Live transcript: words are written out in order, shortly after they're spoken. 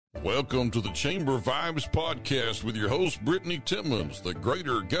Welcome to the Chamber Vibes podcast with your host, Brittany Timmons, the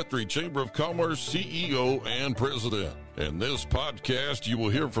Greater Guthrie Chamber of Commerce CEO and President. In this podcast, you will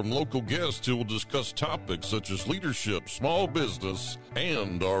hear from local guests who will discuss topics such as leadership, small business,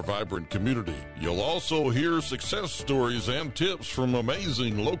 and our vibrant community. You'll also hear success stories and tips from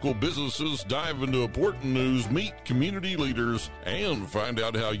amazing local businesses, dive into important news, meet community leaders, and find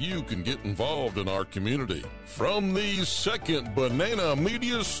out how you can get involved in our community. From the Second Banana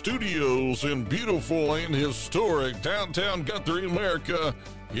Media Studios in beautiful and historic downtown Guthrie, America,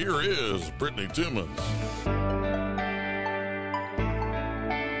 here is Brittany Timmons.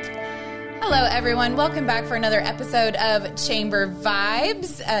 Hello, everyone. Welcome back for another episode of Chamber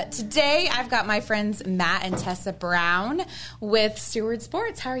Vibes. Today, I've got my friends Matt and Tessa Brown with Stewards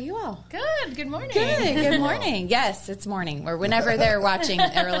Sports. How are you all? Good. Good morning. Good morning. Yes, it's morning, or whenever they're watching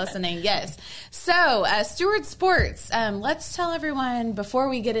or listening. Yes. So, Stewards Sports. Let's tell everyone before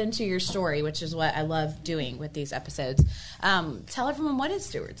we get into your story, which is what I love doing with these episodes. Tell everyone, what is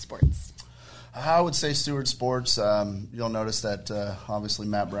Stewards Sports? I would say Stewards Sports. You'll notice that obviously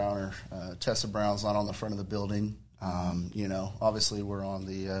Matt Brown or Tessa Brown's not on the front of the building. Obviously we're on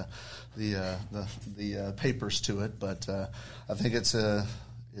the papers to it, but I think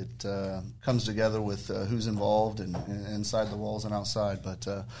it comes together with who's involved and inside the walls and outside. But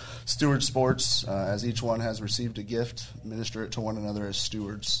Stewards Sports, as each one has received a gift, minister it to one another as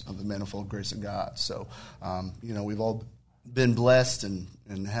stewards of the manifold grace of God. So, we've all been blessed and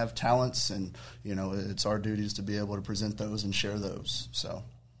have talents, and it's our duties to be able to present those and share those. So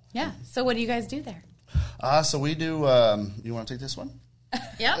yeah. So what do you guys do there? So we do. You want to take this one?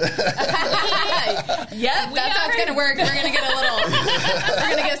 Yep. Yep. That's how it's going to work. We're going to get we're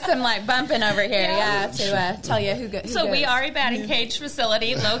going to get some bumping over here. To tell you who goes. So we are a batting cage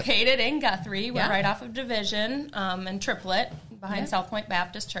facility located in Guthrie. We're right off of Division and Triplet behind South Point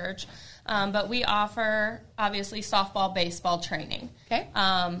Baptist Church. But we offer, obviously, softball, baseball training. Okay.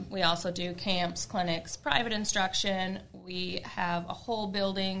 We also do camps, clinics, private instruction. We have a whole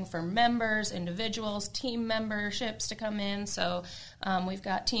building for members, individuals, team memberships to come in. So we've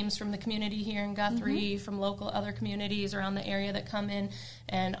got teams from the community here in Guthrie, from local other communities around the area that come in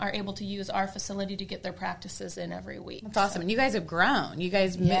and are able to use our facility to get their practices in every week. That's awesome. And you guys have grown. You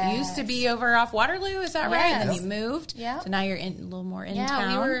guys used to be over off Waterloo, is that right? And then you moved. Yeah. So now you're a little more in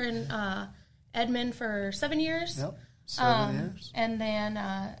town. Yeah, we were in Edmond for 7 years. Yep, 7 years. And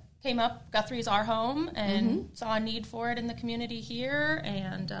then came up. Guthrie's our home, and saw a need for it in the community here,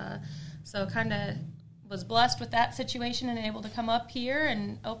 and so kind of was blessed with that situation and able to come up here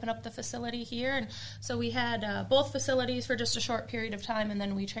and open up the facility here. And so we had both facilities for just a short period of time, and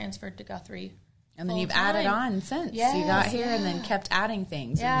then we transferred to Guthrie. And then you've added on since you got here and then kept adding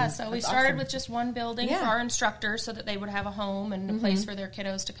things. Yeah, so we started with just one building for our instructors so that they would have a home and a place for their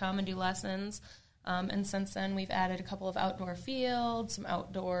kiddos to come and do lessons. And since then, we've added a couple of outdoor fields, some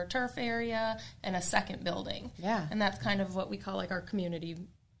outdoor turf area, and a second building. Yeah. And that's kind of what we call our community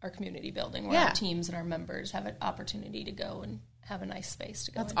building, where our teams and our members have an opportunity to go and have a nice space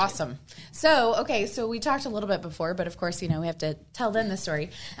to go That's into. awesome. So we talked a little bit before, but of course, we have to tell them the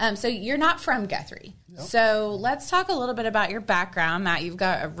story. So you're not from Guthrie. Nope. So let's talk a little bit about your background. Matt, you've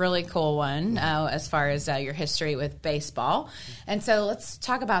got a really cool one as far as your history with baseball. And so let's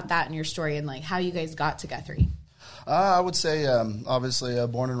talk about that in your story and how you guys got to Guthrie. I would say, obviously,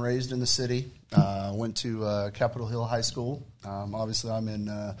 born and raised in the city. Went to Capitol Hill High School. Obviously, I'm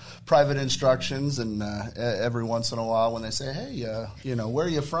in private instructions, and every once in a while when they say, hey, where are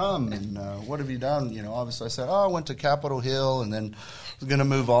you from, and what have you done? Obviously I said, I went to Capitol Hill, and then was going to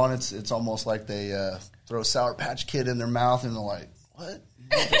move on. It's almost like they throw a Sour Patch Kid in their mouth, and they're like, what?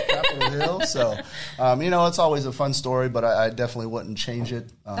 Capitol Hill. So, it's always a fun story, but I definitely wouldn't change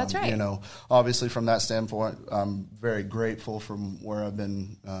it. That's right. Obviously from that standpoint, I'm very grateful from where I've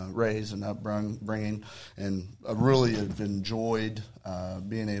been raised and upbringing, and I really have enjoyed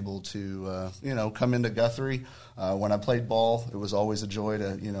being able to, come into Guthrie. When I played ball, it was always a joy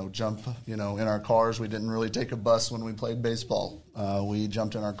to, jump, in our cars. We didn't really take a bus when we played baseball. We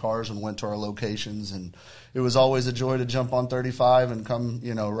jumped in our cars and went to our locations, and it was always a joy to jump on 35 and come,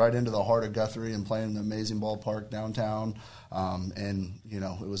 right into the heart of Guthrie and play in the amazing ballpark downtown. And,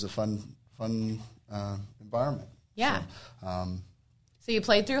 it was a fun environment. Yeah. So you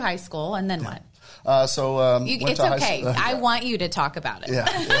played through high school, and then what? It's okay. I want you to talk about it. Yeah.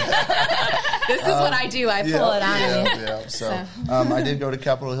 This is what I do. I pull it on you. Yeah. So I did go to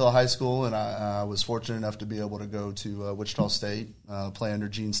Capitol Hill High School, and I was fortunate enough to be able to go to Wichita State, play under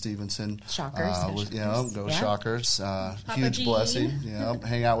Gene Stevenson. Shockers. Shockers. Huge Gene. blessing.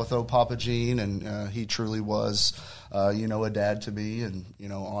 Hang out with Papa Gene, and he truly was a dad to be, and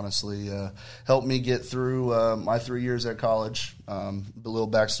honestly helped me get through my 3 years at college. The little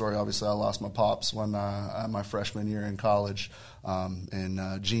backstory: obviously, I lost my pops when my freshman year in college,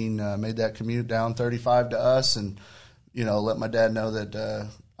 and Gene made that commute down 35 to us, and let my dad know that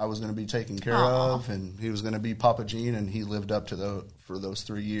I was going to be taken care of, and he was going to be Papa Gene, and he lived up to for those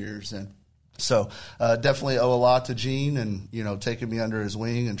 3 years. And so definitely owe a lot to Gene, and taking me under his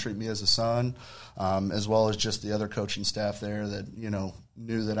wing and treat me as a son, as well as just the other coaching staff there that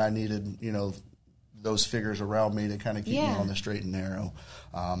knew that I needed those figures around me to kind of keep me on the straight and narrow.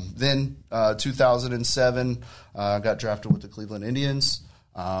 Then 2007, I got drafted with the Cleveland Indians.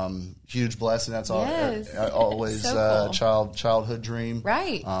 Huge blessing. That's always so cool. Childhood dream.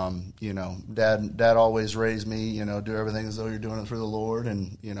 Right. Dad always raised me, do everything as though you're doing it for the Lord.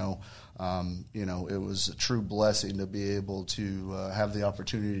 And, it was a true blessing to be able to have the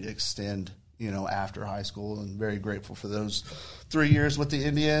opportunity to extend, after high school, and very grateful for those 3 years with the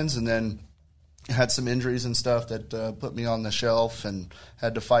Indians. And then had some injuries and stuff that put me on the shelf and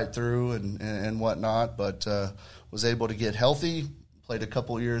had to fight through and whatnot, but was able to get healthy. Played a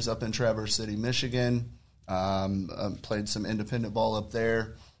couple years up in Traverse City, Michigan. Played some independent ball up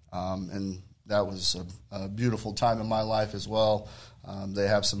there, and that was a beautiful time in my life as well. They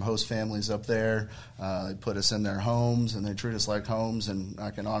have some host families up there. They put us in their homes, and they treat us like homes. And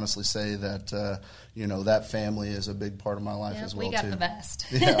I can honestly say that that family is a big part of my life as well. We got too. the best.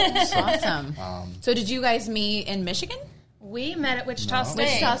 Yeah, Awesome. So did you guys meet in Michigan? We met at Wichita State.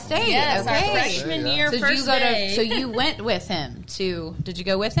 Wichita State. Yes, okay. our freshman year, So first day. So you went with him to? Did you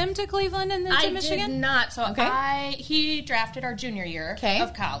go with him to Cleveland and then to Michigan? I did not. So Okay. he drafted our junior year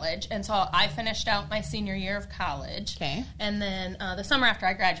of college, and so I finished out my senior year of college. Okay. And then the summer after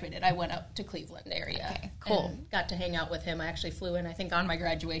I graduated, I went up to Cleveland area. Okay, cool. And got to hang out with him. I actually flew in, I think, on my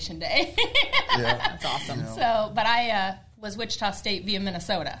graduation day. That's awesome. So, but I was Wichita State via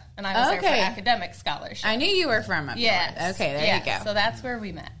Minnesota, and I was there for academic scholarship. I knew you were from up Yes. north. Okay, there you go. So that's where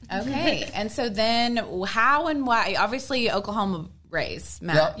we met. Okay, and so then how and why? Obviously, Oklahoma raised,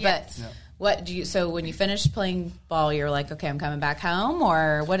 Matt. Yep. But Yes. what do you? So when you finished playing ball, you're like, okay, I'm coming back home,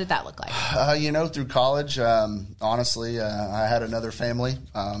 or what did that look like? Through college, honestly, I had another family.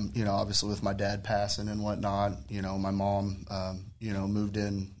 Obviously with my dad passing and whatnot. My mom, moved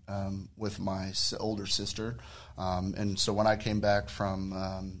in with my older sister. And so when I came back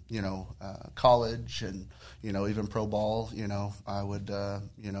from, college and, even pro ball, I would,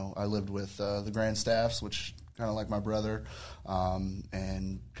 I lived with the Grand Staffs, which kind of like my brother,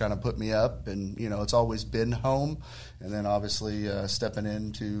 and kind of put me up. And, it's always been home. And then obviously stepping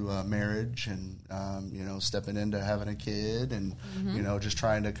into marriage and, stepping into having a kid and, just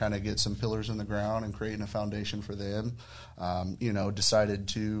trying to kind of get some pillars in the ground and creating a foundation for them, decided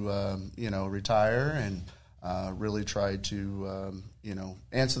to, retire and really tried to,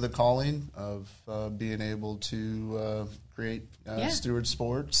 answer the calling of being able to create Stewards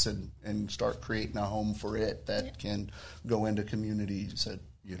Sports and start creating a home for it that can go into communities that,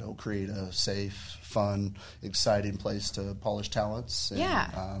 create a safe, fun, exciting place to polish talents.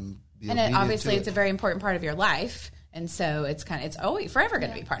 And, obviously it's a very important part of your life. And so it's always forever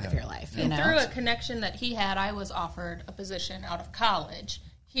going to be part of your life. And through a connection that he had, I was offered a position out of college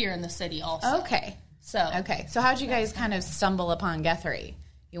here in the city also. Okay. So how did you guys kind of stumble upon Guthrie?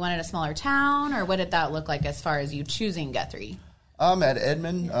 You wanted a smaller town, or what did that look like as far as you choosing Guthrie? At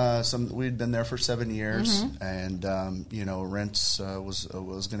Edmond, we'd been there for 7 years, and rents was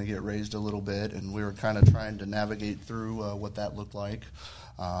going to get raised a little bit, and we were kind of trying to navigate through what that looked like.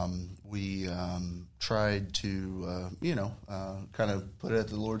 We tried to kind of put it at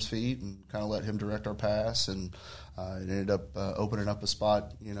the Lord's feet and kind of let Him direct our paths, and it ended up opening up a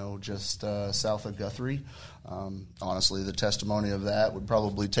spot, just south of Guthrie. Honestly, the testimony of that would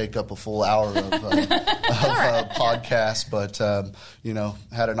probably take up a full hour of podcast, but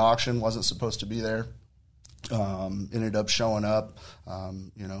had an auction, wasn't supposed to be there. Ended up showing up.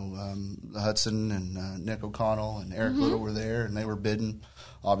 Hudson and Nick O'Connell and Eric Little were there, and they were bidding.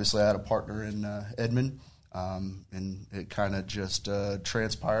 Obviously, I had a partner in Edmond, and it kind of just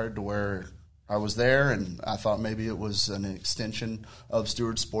transpired to where I was there, and I thought maybe it was an extension of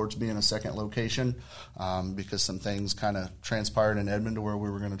Stewards Sports being a second location, because some things kind of transpired in Edmond to where we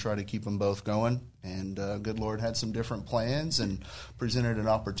were going to try to keep them both going. And good Lord had some different plans and presented an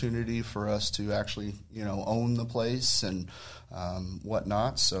opportunity for us to actually, own the place and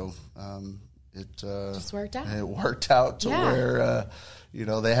whatnot. So it just worked out. It worked out to where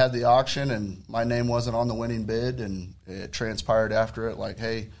they had the auction, and my name wasn't on the winning bid, and it transpired after it like,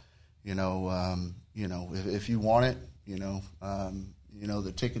 hey, if you want it,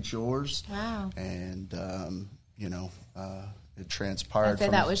 the ticket's yours. Wow. And, it transpired. I'd say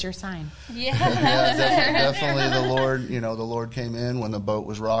that was your sign. Yeah, definitely the Lord. The Lord came in when the boat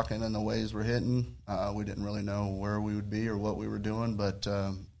was rocking and the waves were hitting. We didn't really know where we would be or what we were doing, but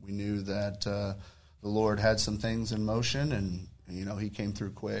we knew that the Lord had some things in motion, and He came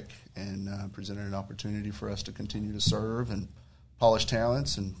through quick and presented an opportunity for us to continue to serve and polish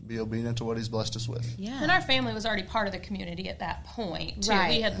talents and be obedient to what He's blessed us with. Yeah. And our family was already part of the community at that point, too. Right.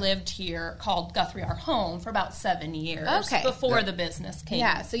 We had lived here, called Guthrie our home, for about 7 years before the business came.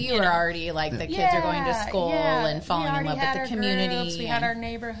 Yeah, so you were already, like, the kids are going to school and falling in love with the community. Groups. We had our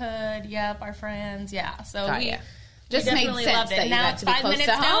neighborhood, our friends, so we just made sense loved it. that you now got it's to be 5 close minutes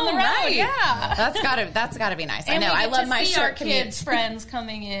to down home, the road. right? Yeah, that's gotta be nice. And I know. I love my short our commute. kids' friends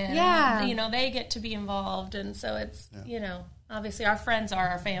coming in. Yeah, they get to be involved, and so it's obviously our friends are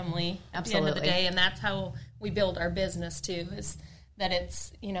our family at the end of the day, and that's how we build our business too. Is that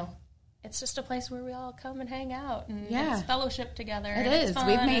it's it's just a place where we all come and hang out and it's fellowship together. It is.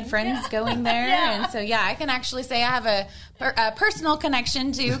 We've made friends going there. And so, I can actually say I have a personal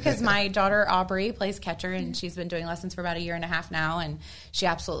connection, too, because my daughter, Aubrey, plays catcher, and she's been doing lessons for about 1.5 years now, and she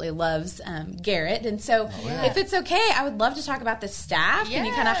absolutely loves Garrett. And so if it's okay, I would love to talk about the staff. Can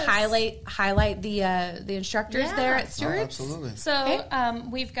you kind of highlight the instructors there at Stewards? Oh, absolutely. So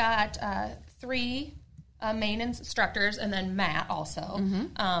we've got 3 main instructors, and then Matt also.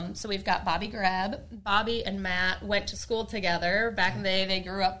 Mm-hmm. So we've got Bobby Grab. Bobby and Matt went to school together. Back in the day, they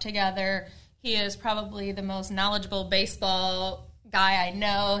grew up together. He is probably the most knowledgeable baseball guy I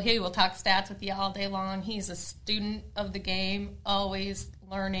know. He will talk stats with you all day long. He's a student of the game, always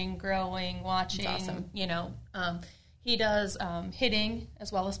learning, growing, watching. That's awesome. He does hitting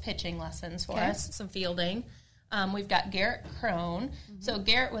as well as pitching lessons for us, some fielding. We've got Garrett Crone. Mm-hmm. So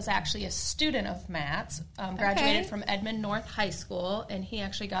Garrett was actually a student of Matt's, graduated from Edmond North High School, and he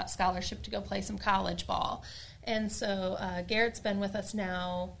actually got scholarship to go play some college ball. And so Garrett's been with us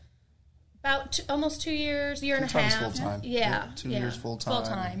now about almost 2 years, year and a half. Full-time. Yeah. 2 years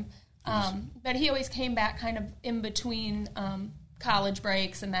full-time. But he always came back kind of in between college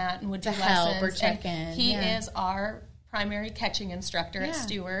breaks and that, and would do to lessons. Help or check in. He is our primary catching instructor at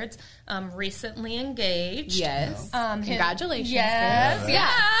Stewards, recently engaged. Yes. Congratulations. Yes.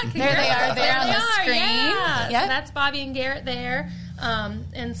 Yeah. There they are there on the screen. Yeah. Yep. So that's Bobby and Garrett there.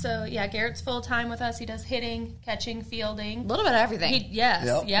 And so, Garrett's full-time with us. He does hitting, catching, fielding. A little bit of everything. Yes.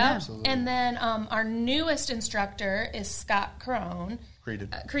 Absolutely. And then our newest instructor is Scott Crone.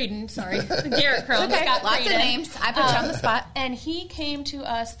 Creedon, sorry. Garrett Crone. Okay. Scott Lots Creedon. of names. I put you on the spot. And he came to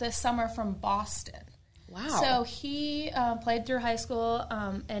us this summer from Boston. Wow. So he played through high school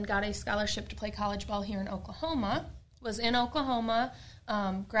and got a scholarship to play college ball here in Oklahoma, was in Oklahoma,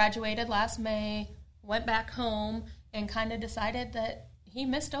 graduated last May, went back home, and kind of decided that he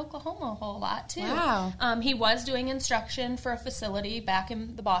missed Oklahoma a whole lot, too. Wow. He was doing instruction for a facility back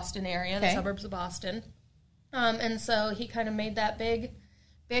in the Boston area, the suburbs of Boston. And so he kind of made that big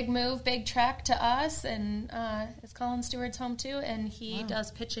move, big trek to us, and is calling Stewards home, too, and he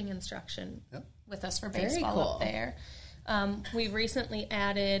does pitching instruction. Yep. With us for baseball up there. We've recently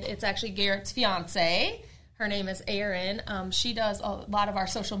added, it's actually Garrett's fiance. Her name is Erin. She does a lot of our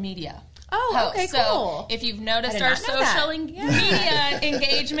social media. Oh, okay, so cool. If you've noticed our social media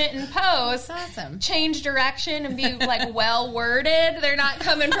engagement and posts, awesome. Change direction and be like well worded. They're not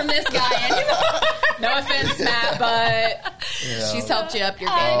coming from this guy anymore. No offense, Matt, but she's helped you up your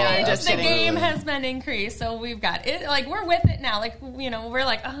game. No, I'm just the kidding. Game has been increased, so we've got it. Like we're with it now. Like we're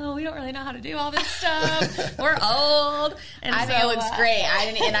like, oh, we don't really know how to do all this stuff. We're old. And I think it looks great.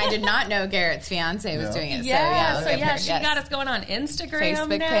 I did not know Garrett's fiance was doing it. Yeah, she got us going on Instagram,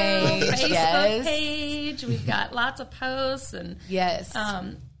 Facebook now, page. Facebook page. We've got lots of posts and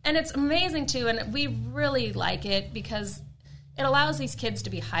and it's amazing too. And we really like it because it allows these kids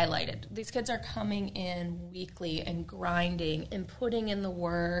to be highlighted. These kids are coming in weekly and grinding and putting in the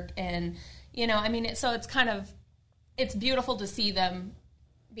work, and so it's beautiful to see them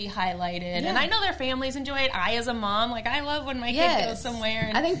be highlighted. And I know their families enjoy it. I, as a mom, I love when my kid goes somewhere.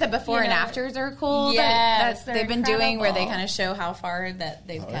 And, I think the before and afters are cool. Yes, that they've been doing where they kind of show how far that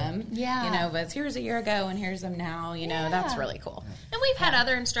they've come. Yeah. But here's a year ago and here's them now. That's really cool. And we've had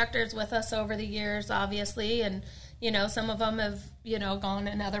other instructors with us over the years, obviously, and some of them have, gone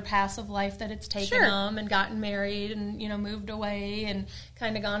in other paths of life that it's taken them and gotten married and, moved away and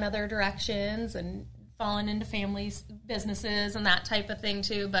kind of gone other directions and fallen into families, businesses, and that type of thing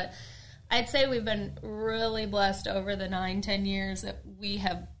too. But I'd say we've been really blessed over the 9-10 years that we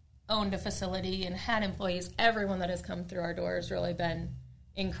have owned a facility and had employees. Everyone that has come through our door has really been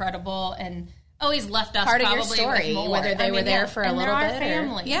incredible, and always left us part of probably your story, with more. whether they were there for a little they're bit. our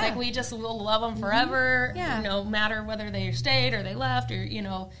family. Yeah. Like, we just will love them forever. Yeah. No matter whether they stayed or they left or,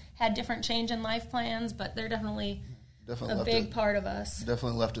 had different change in life plans, but they're definitely a big part of us.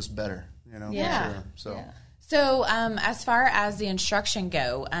 Definitely left us better, Yeah. for sure. So. Yeah. So, as far as the instruction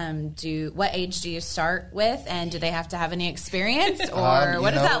go, what age do you start with, and do they have to have any experience, or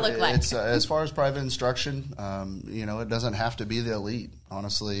what does that look like? It's, as far as private instruction, it doesn't have to be the elite.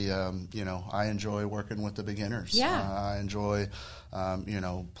 Honestly, I enjoy working with the beginners. Yeah. I enjoy,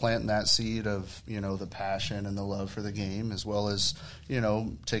 planting that seed of, the passion and the love for the game, as well as,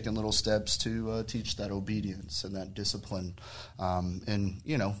 taking little steps to teach that obedience and that discipline, and,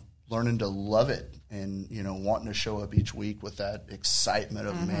 learning to love it and, wanting to show up each week with that excitement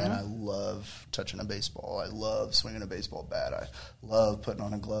of, man, I love touching a baseball. I love swinging a baseball bat. I love putting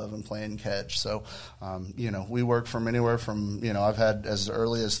on a glove and playing catch. So, we work from anywhere from, I've had as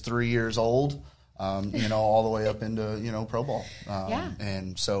early as 3 years old, all the way up into, pro ball.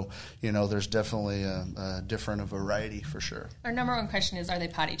 And so, there's definitely a different variety for sure. Our number one question is, are they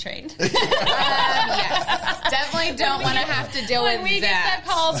potty trained? Yes. Definitely don't want to have to deal with that. When we get the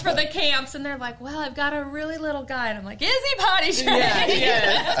calls for the camps, and they're like, well, I've got a really little guy. And I'm like, is he potty trained? Yeah,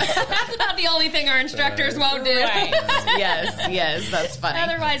 yes. That's about the only thing our instructors won't do. Right. Yes, that's funny.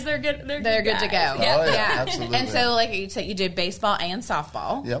 Otherwise, they're good. They're good to go. Yeah. Absolutely. And so, like you said, you did baseball and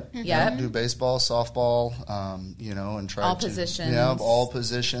softball. Yep. Do baseball, softball, and try all to positions. Yeah, all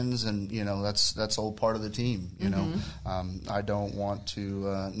positions, and that's all part of the team. I don't want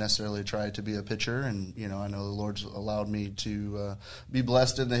to necessarily try to be a pitcher, and I know the Lord's allowed me to be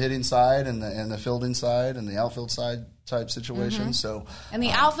blessed in the hitting side and the fielding side and the outfield side type situation. So, and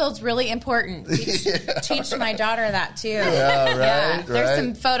the outfield's really important. Teach my daughter that too. Yeah, right. There's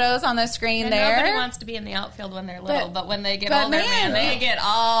some photos on the screen and there. Nobody wants to be in the outfield when they're little, but when they get older, they get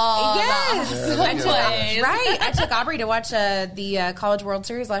all the plays. Right. I took Aubrey to watch the College World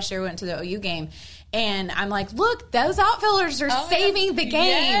Series last year. We went to the OU game. And I'm like, look, those outfielders are saving the game.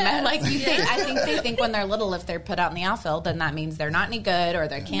 Yes. Like I think they think when they're little, if they're put out in the outfield, then that means they're not any good or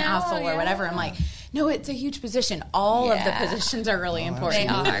they can't hustle or whatever. I'm like, no, it's a huge position. All of the positions are really important.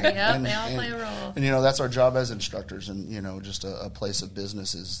 They are. Yep, they all play a role. And that's our job as instructors, and just a place of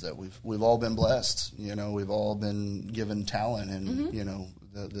business is that we've all been blessed. We've all been given talent, and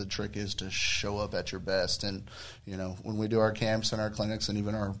the trick is to show up at your best. And when we do our camps and our clinics, and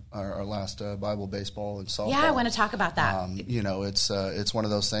even our last Bible baseball and softball. Yeah, I want to talk about that. It's one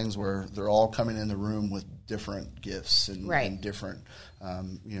of those things where they're all coming in the room with different gifts and different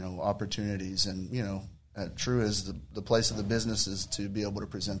opportunities, and true is the place of the business is to be able to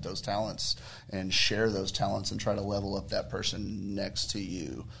present those talents and share those talents and try to level up that person next to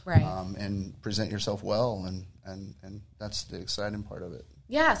you, and present yourself well, and that's the exciting part of it.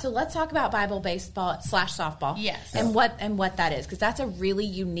 Yeah, so let's talk about Bible baseball / softball. Yes. And what that is, because that's a really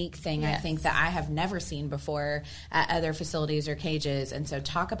unique thing, I think, that I have never seen before at other facilities or cages. And so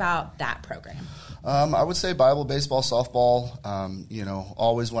talk about that program. I would say Bible, baseball, softball,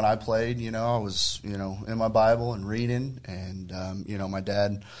 always when I played, I was, in my Bible and reading, and, my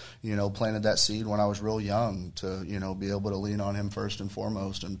dad, planted that seed when I was real young to, be able to lean on him first and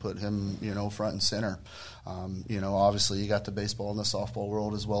foremost and put him, front and center. Obviously you got the baseball and the softball world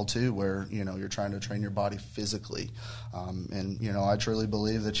as well too, where, you're trying to train your body physically. And I truly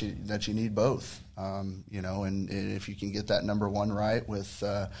believe that you need both. And if you can get that number one right with,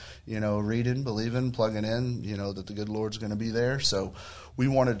 reading, believing, plugging in, that the good Lord's going to be there. So we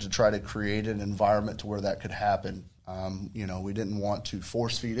wanted to try to create an environment to where that could happen. We didn't want to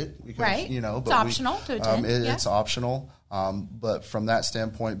force feed it because, it's optional to attend. It's optional. But from that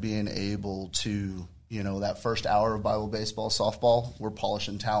standpoint, being able to, that first hour of Bible, baseball, softball, we're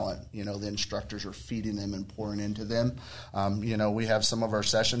polishing talent. The instructors are feeding them and pouring into them. We have some of our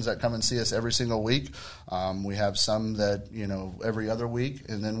sessions that come and see us every single week. We have some that, every other week.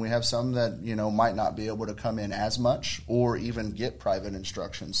 And then we have some that, might not be able to come in as much or even get private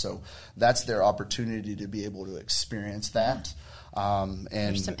instruction. So that's their opportunity to be able to experience that. And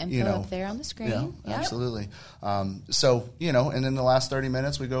there's some info up there on the screen. Yeah, absolutely. And then the last 30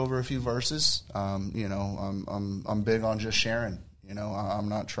 minutes we go over a few verses. I'm big on just sharing. I'm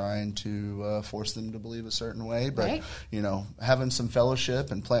not trying to force them to believe a certain way, but having some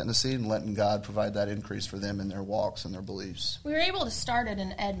fellowship and planting the seed and letting God provide that increase for them in their walks and their beliefs. We were able to start it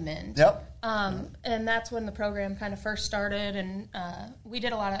in Edmond. Yep. And that's when the program kind of first started, and we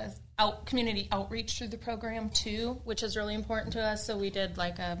did a lot of community outreach through the program too, which is really important to us. So we did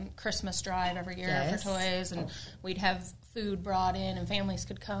like a Christmas drive every year for toys, and we'd have food brought in, and families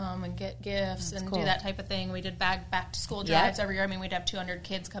could come and get gifts and cool. do that type of thing. We did back to school drives every year. I mean, we'd have 200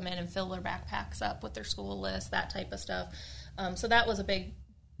 kids come in and fill their backpacks up with their school list, that type of stuff. So that was a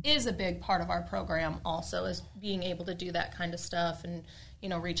big part of our program also, is being able to do that kind of stuff and, you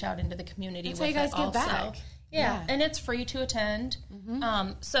know, reach out into the community. That's with how you guys it give also. back. Yeah, and it's free to attend.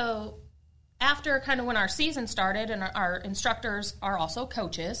 So after kind of when our season started, and our instructors are also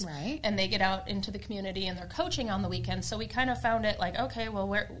coaches, right, and they get out into the community and they're coaching on the weekends, so we kind of found it like, okay, well,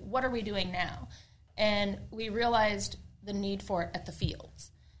 what are we doing now? And we realized the need for it at the fields.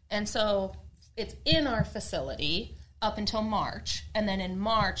 And so it's in our facility up until March, and then in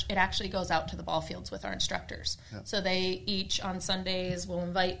March it actually goes out to the ball fields with our instructors. Yep. So they each on Sundays will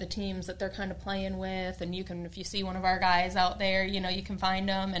invite the teams that they're kind of playing with, and you can, if you see one of our guys out there, you know, you can find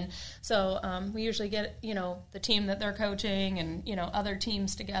them. And so we usually get, you know, the team that they're coaching and, you know, other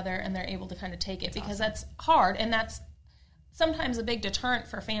teams together, and they're able to kind of take it, because that's hard, and that's sometimes a big deterrent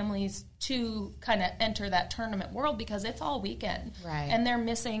for families to kind of enter that tournament world, because it's all weekend. Right. And they're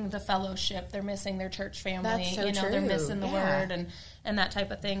missing the fellowship, they're missing their church family, That's so you know, true. they're missing the word and that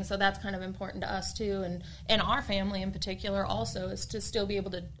type of thing. So that's kind of important to us too. And our family in particular also is to still be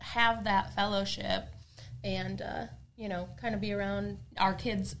able to have that fellowship and, you know, kind of be around our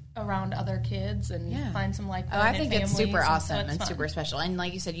kids, around other kids, and find some like-minded I think it's super awesome and fun. super special. And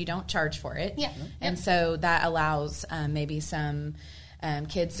like you said, you don't charge for it. Yeah. And so that allows maybe some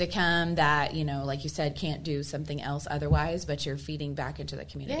kids to come that, you know, like you said, can't do something else otherwise, but you're feeding back into the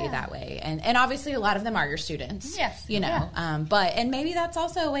community that way. And obviously a lot of them are your students. Yes. You know, but, and maybe that's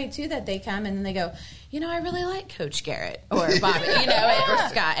also a way too that they come and then they go, you know, I really like Coach Garrett or Bobby, you know, or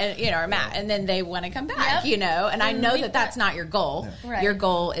Scott, and, you know, or Matt, and then they want to come back, you know, and I know that that's not your goal. Right. Your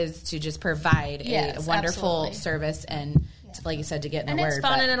goal is to just provide a wonderful service and, like you said, to get in the word. And it's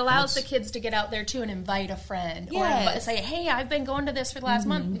fun, and it allows the kids to get out there too and invite a friend or say, hey, I've been going to this for the last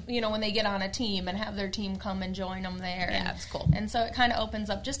month, you know, when they get on a team, and have their team come and join them there. Yeah, and that's cool. And so it kind of opens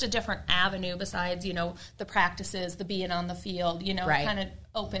up just a different avenue besides, you know, the practices, the being on the field, you know, it kind of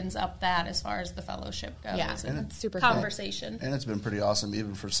opens up that as far as the fellowship goes. Yeah, and it's super conversation. And it's been pretty awesome,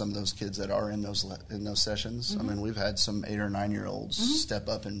 even for some of those kids that are in those sessions. I mean, we've had some 8 or 9 year olds step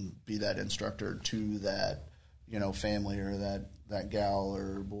up and be that instructor to that, you know, family or that gal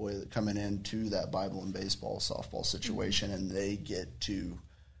or boy that coming into that Bible and baseball, softball situation, and they get to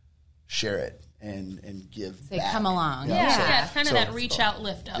share it and give they back. come along. You know, It's kind of that reach out,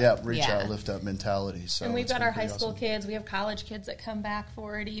 lift up. Yeah, reach out, lift up mentality. So and we've got our high school kids. We have college kids that come back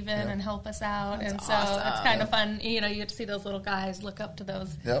for it even and help us out. That's and so awesome. it's kind of fun. You know, you get to see those little guys look up to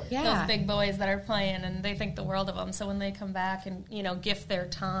those those big boys that are playing, and they think the world of them. So when they come back and, you know, gift their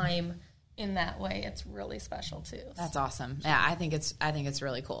time in that way, it's really special too. That's awesome. Yeah, I think it's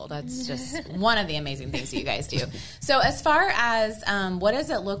really cool. That's just one of the amazing things that you guys do. So as far as what does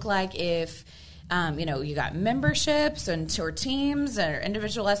it look like if you know, you got memberships or teams or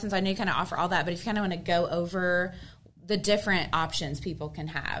individual lessons? I know you kind of offer all that, but if you kind of want to go over the different options people can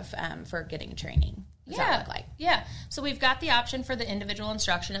have for getting training. What does that look like? Yeah. So we've got the option for the individual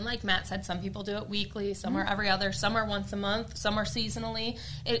instruction. And like Matt said, some people do it weekly, some are every other, some are once a month, some are seasonally.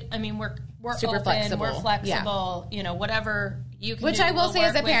 We're super open, flexible. We're flexible, you know, whatever you can Which do, I will say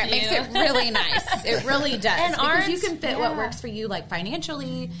as a parent with makes you. it really nice. It really does. And because you ours- can fit what works for you, like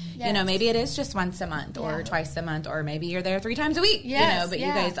financially. You know, maybe it is just once a month or twice a month, or maybe you're there 3 times a week. You know, but you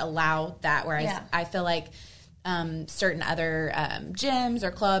guys allow that, whereas I feel like certain other gyms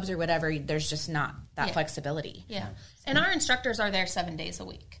or clubs or whatever, there's just not that flexibility. Yeah. And our instructors are there 7 days a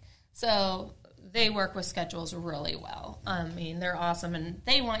week. So they work with schedules really well. I mean, they're awesome, and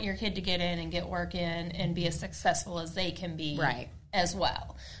they want your kid to get in and get work in and be as successful as they can be as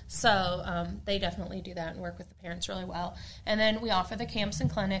well. So they definitely do that and work with the parents really well. And then we offer the camps and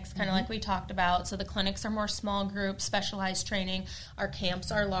clinics, kind of like we talked about. So the clinics are more small group, specialized training. Our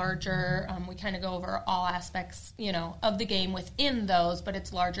camps are larger. We kind of go over all aspects, you know, of the game within those, but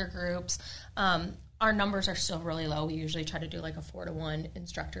it's larger groups. Our numbers are still really low. We usually try to do like a 4-to-1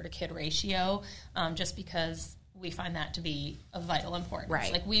 instructor to kid ratio, just because we find that to be of vital importance.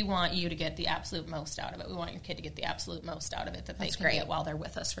 Right. Like, we want you to get the absolute most out of it. We want your kid to get the absolute most out of it that they can get while they're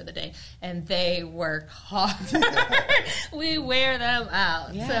with us for the day. And they work hard. We wear them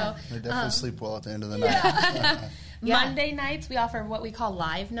out. Yeah. So they definitely sleep well at the end of the night. Monday nights, we offer what we call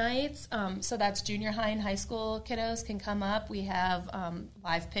live nights. So that's junior high and high school kiddos can come up. We have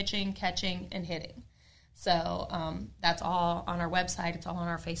live pitching, catching, and hitting. So that's all on our website. It's all on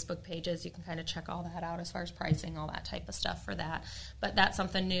our Facebook pages. You can kind of check all that out as far as pricing, all that type of stuff for that. But that's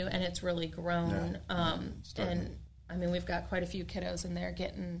something new, and it's really grown. And, I mean, we've got quite a few kiddos in there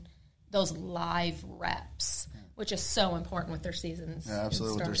getting those live reps, which is so important with their seasons. Yeah,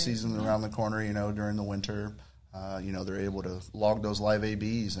 absolutely. With their season around the corner, during the winter, they're able to log those live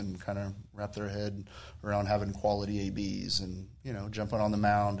ABs and kind of wrap their head around having quality ABs and, jumping on the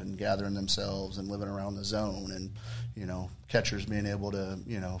mound and gathering themselves and living around the zone and, catchers being able to,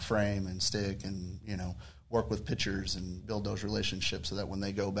 frame and stick and, work with pitchers and build those relationships so that when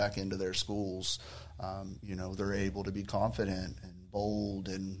they go back into their schools, they're able to be confident and bold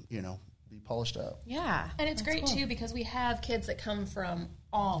and, be polished up. Yeah. And it's great, cool, too, because we have kids that come from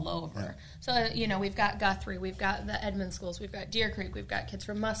all over. Yeah. So, we've got Guthrie, we've got the Edmond schools, we've got Deer Creek, we've got kids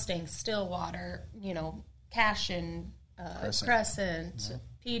from Mustang, Stillwater, Cashin, Crescent, yeah,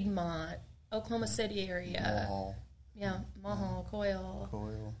 Piedmont, Oklahoma City area. Mahal. Yeah, Mahal,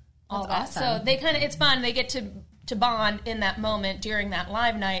 Coyle. All that. Awesome. So they it's fun. They get to bond in that moment during that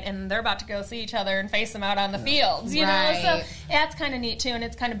live night, and they're about to go see each other and face them out on the fields, you know? So that's kind of neat, too, and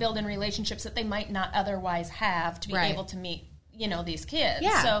it's kind of building relationships that they might not otherwise have to be able to meet, these kids.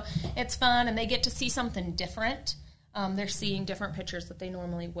 Yeah. So it's fun, and they get to see something different. They're seeing different pitchers that they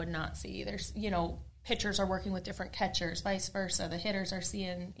normally would not see. There's, pitchers are working with different catchers, vice versa. The hitters are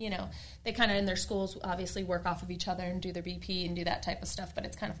seeing, they kind of in their schools obviously work off of each other and do their BP and do that type of stuff, but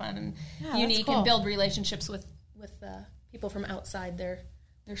it's kind of fun and unique, cool, and build relationships with people from outside their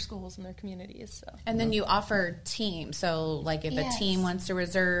schools and their communities. So. And then you offer teams. So, like, if a team wants to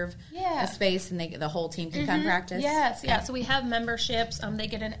reserve a space and the whole team can come practice? Yes, yeah. So we have memberships. They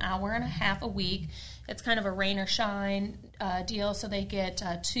get an hour and a half a week. It's kind of a rain or shine deal. So they get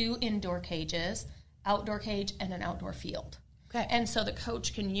 2 indoor cages, outdoor cage, and an outdoor field. Okay. And so the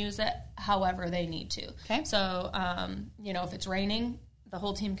coach can use it however they need to. Okay. So, if it's raining, the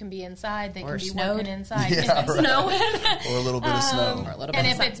whole team can be inside. They can be working inside. Yeah, if it's snowing. Or a little bit of snow. And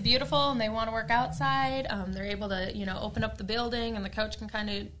if it's beautiful and they want to work outside, they're able to, open up the building, and the coach can kind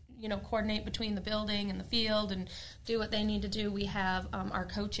of, coordinate between the building and the field and do what they need to do. We have our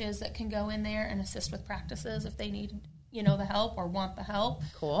coaches that can go in there and assist with practices if they need, the help or want the help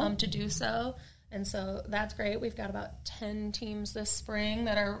to do so. And so that's great. We've got about 10 teams this spring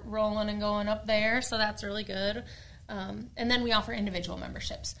that are rolling and going up there, so that's really good. And then we offer individual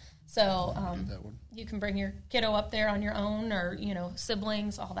memberships. So you can bring your kiddo up there on your own or,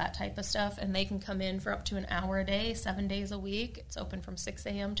 siblings, all that type of stuff, and they can come in for up to an hour a day, 7 days a week. It's open from 6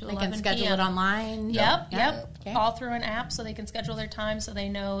 a.m. to 11 p.m. They can schedule it online? Yep. Okay. All through an app so they can schedule their time so they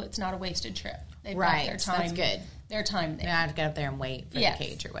know it's not a wasted trip. They've got their time. That's good. Their time there. They don't have to get up there and wait for the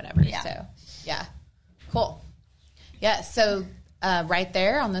cage or whatever. Yeah. So, cool. Yeah, so right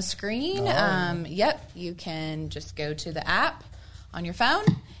there on the screen, you can just go to the app on your phone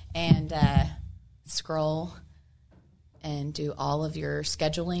and scroll and do all of your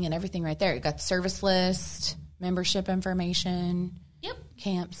scheduling and everything right there. You've got the service list, membership information,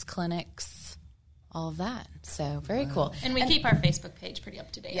 camps, clinics, all of that. So very cool. And we keep our Facebook page pretty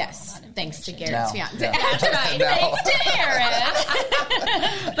up to date. Yes, thanks to Garrett's fiance. That's right. Thanks to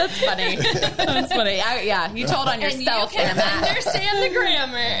Aaron. That's funny. That's funny. You told on yourself. And you can understand the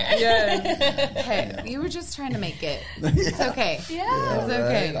grammar. Yes. Hey, you were just trying to make it. It's okay. Yeah. It's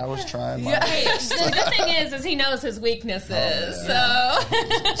okay. I was trying. Hey, the good thing is he knows his weaknesses. So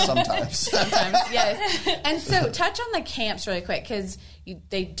sometimes, yes. And so touch on the camps really quick because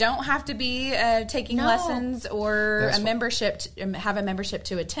they don't have to be taking lessons or a membership have a membership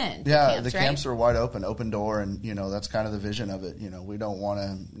to attend. Yeah, the camps are wide open door, and that's kind of the vision of it. We don't want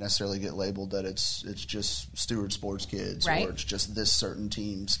to necessarily get labeled that it's just Stewards sports kids or it's just this certain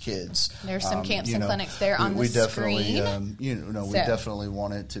team's kids. There's some camps and clinics there on the screen. We definitely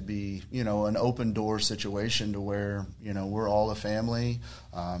want it to be an open door situation to where we're all a family.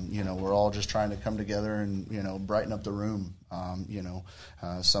 We're all just trying to come together and brighten up the room.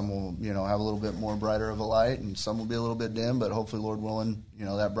 Some will have a little bit more brighter of a light, and some will be a little bit dim, but hopefully, Lord willing,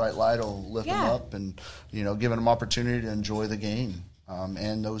 that bright light will lift them up and giving them opportunity to enjoy the game.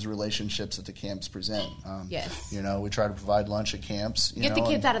 And those relationships that the camps present. Yes. We try to provide lunch at camps. Get the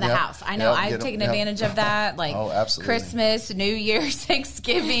kids out of the house. I know I've taken advantage of that. Like Christmas, New Year's,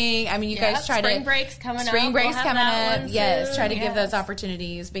 Thanksgiving. I mean, you guys try spring breaks coming up. Yes, try to give those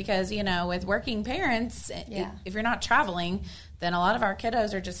opportunities because, with working parents, if you're not traveling, then a lot of our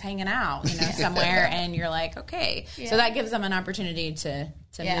kiddos are just hanging out, somewhere, and you're like, okay. Yeah. So that gives them an opportunity to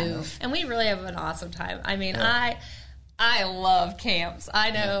move. And we really have an awesome time. I mean, I love camps. I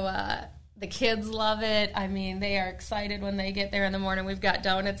know the kids love it. I mean, they are excited when they get there in the morning. We've got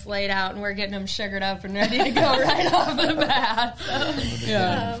donuts laid out, and we're getting them sugared up and ready to go right off the bat.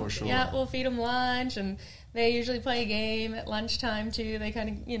 So, For sure. Yeah, we'll feed them lunch, and They usually play a game at lunchtime too. They kind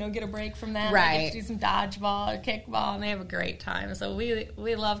of, get a break from that. Right. They get to do some dodgeball or kickball, and they have a great time. So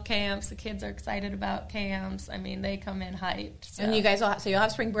we love camps. The kids are excited about camps. I mean, they come in hyped. So. And you guys you'll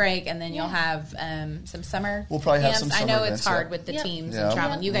have spring break, and then you'll have some summer. We'll probably camps. have some summer I know events, it's hard yeah. with the teams Yeah. and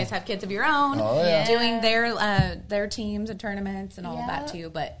traveling. You guys have kids of your own doing their teams and tournaments and all of that too.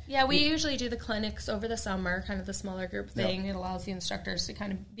 But we usually do the clinics over the summer, kind of the smaller group thing. It allows the instructors to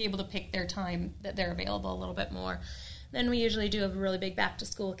kind of be able to pick their time that they're available a little bit more. Then we usually do a really big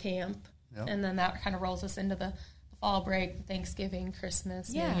back-to-school camp, and then that kind of rolls us into the fall break, Thanksgiving, Christmas,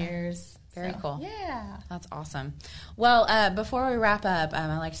 New Year's. Very cool. Yeah. That's awesome. Well, before we wrap up,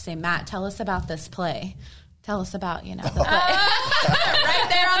 I'd like to say, Matt, tell us about this play. Tell us about, the play. Right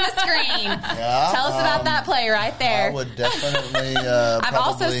there on the screen. Yeah, tell us about that play right there. I would definitely I've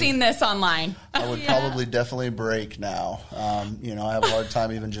also seen this online. I would probably definitely break now. I have a hard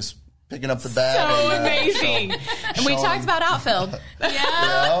time even just picking up the bat. So amazing. And we talked about outfield.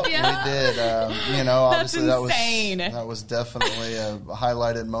 Yeah, we did. Obviously That's insane. that was definitely a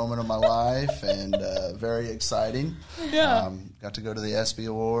highlighted moment of my life, and very exciting. Yeah. Got to go to the SB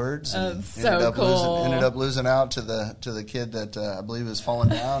Awards. And Ended up losing out to the kid that I believe was falling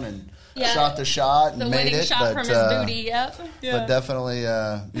down and shot the shot and the made winning it. shot from his booty. Yep. But definitely,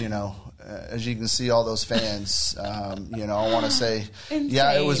 as you can see, all those fans, I want to say,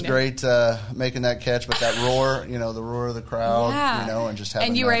 it was great making that catch, but that roar, the roar of the crowd, and just having.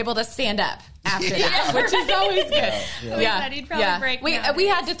 And you were able to stand up after that, which is always good. Yeah. He'd probably break we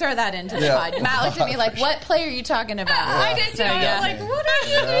had to throw that into the pod. Matt looked at me like, "What play are you talking about?" I did too. I was like, "What are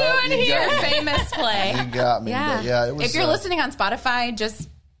you doing here?" Famous play. You got me. Yeah. But it was, if you're listening on Spotify, you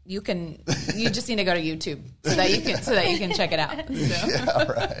just need to go to YouTube so that you can check it out. So. Yeah,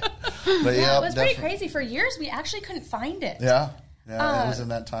 right. But it was pretty crazy. For years, we actually couldn't find it. Yeah, it was in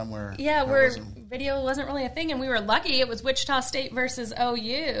that time where video wasn't really a thing, and we were lucky. It was Wichita State versus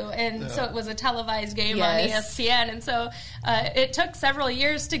OU, and so it was a televised game on ESPN, and so it took several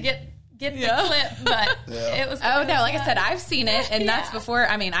years to get the clip, but it was. Oh no! Like I said, I've seen it, and that's before.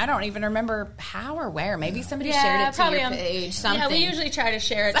 I mean, I don't even remember how or where. Maybe somebody shared it to your page. Something. Yeah, we usually try to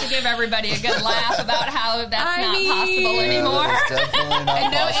share it to give everybody a good laugh about how that's not possible anymore. Definitely not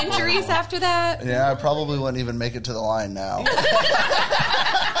and no possible injuries anymore. After that. Yeah, I probably wouldn't even make it to the line now.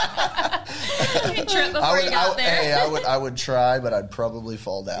 Trip before you got there. Hey, I would try, but I'd probably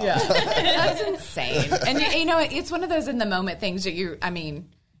fall down. Yeah, that's insane. And it's one of those in the moment things that your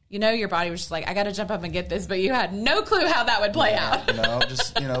body was just like, I got to jump up and get this, but you had no clue how that would play out. No,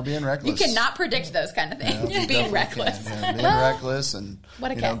 just, being reckless. You cannot predict those kind of things. Being reckless. Being reckless and,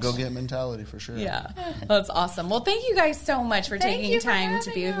 what a catch. Go get mentality for sure. Yeah, that's awesome. Well, thank you guys so much for taking time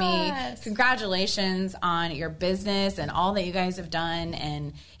to be with me. Congratulations on your business and all that you guys have done,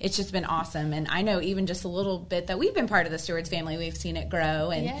 and it's just been awesome. And I know even just a little bit that we've been part of the Stewards family, we've seen it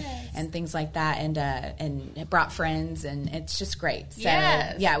grow and things like that, and it brought friends, and it's just great. So,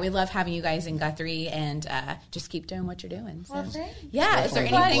 we love having you guys in Guthrie, and just keep doing what you're doing. So, is there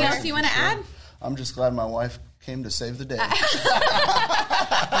anything else you want to add? I'm just glad my wife came to save the day.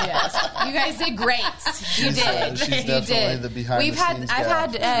 Yes, you guys did great. You did. She's definitely the behind the scenes I've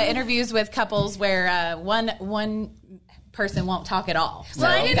had interviews with couples where one person won't talk at all. So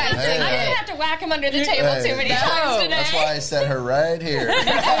I didn't have to whack him under the table too many times today. That's why I set her right here.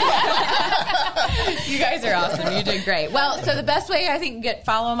 You guys are awesome. You did great. Well, so the best way, I think,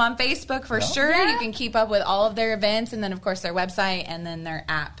 follow them on Facebook for sure. Yeah. You can keep up with all of their events, and then, of course, their website and then their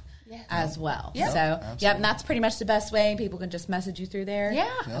app as well. Yep. So, and that's pretty much the best way. People can just message you through there.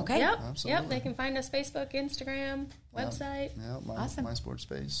 Yeah. Okay. Yep. Absolutely. Yep. They can find us Facebook, Instagram, website. Awesome. My Sports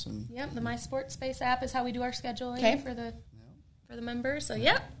Space. And the My Sports Space app is how we do our scheduling for the members. So,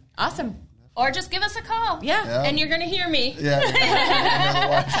 awesome. Or just give us a call. Yeah. And you're going to hear me. Yeah.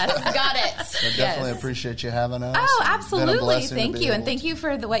 Tessa's got it. I definitely appreciate you having us. Oh, absolutely. Thank you. And thank you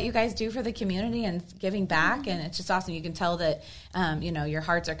for what you guys do for the community and giving back. And it's just awesome. You can tell that, your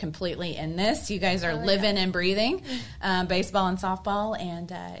hearts are completely in this. You guys are living and breathing baseball and softball.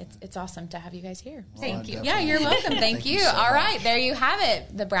 And it's awesome to have you guys here. Well, thank you. Yeah, you're welcome. Thank you. So all right. There you have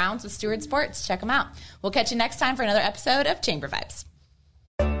it. The Browns with Stewards Sports. Check them out. We'll catch you next time for another episode of Chamber Vibes.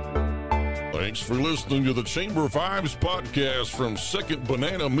 Thanks for listening to the Chamber Vibes podcast from Second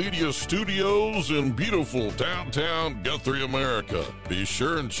Banana Media Studios in beautiful downtown Guthrie, America. Be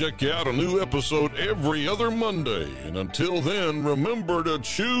sure and check out a new episode every other Monday. And until then, remember to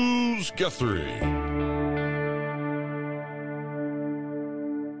choose Guthrie.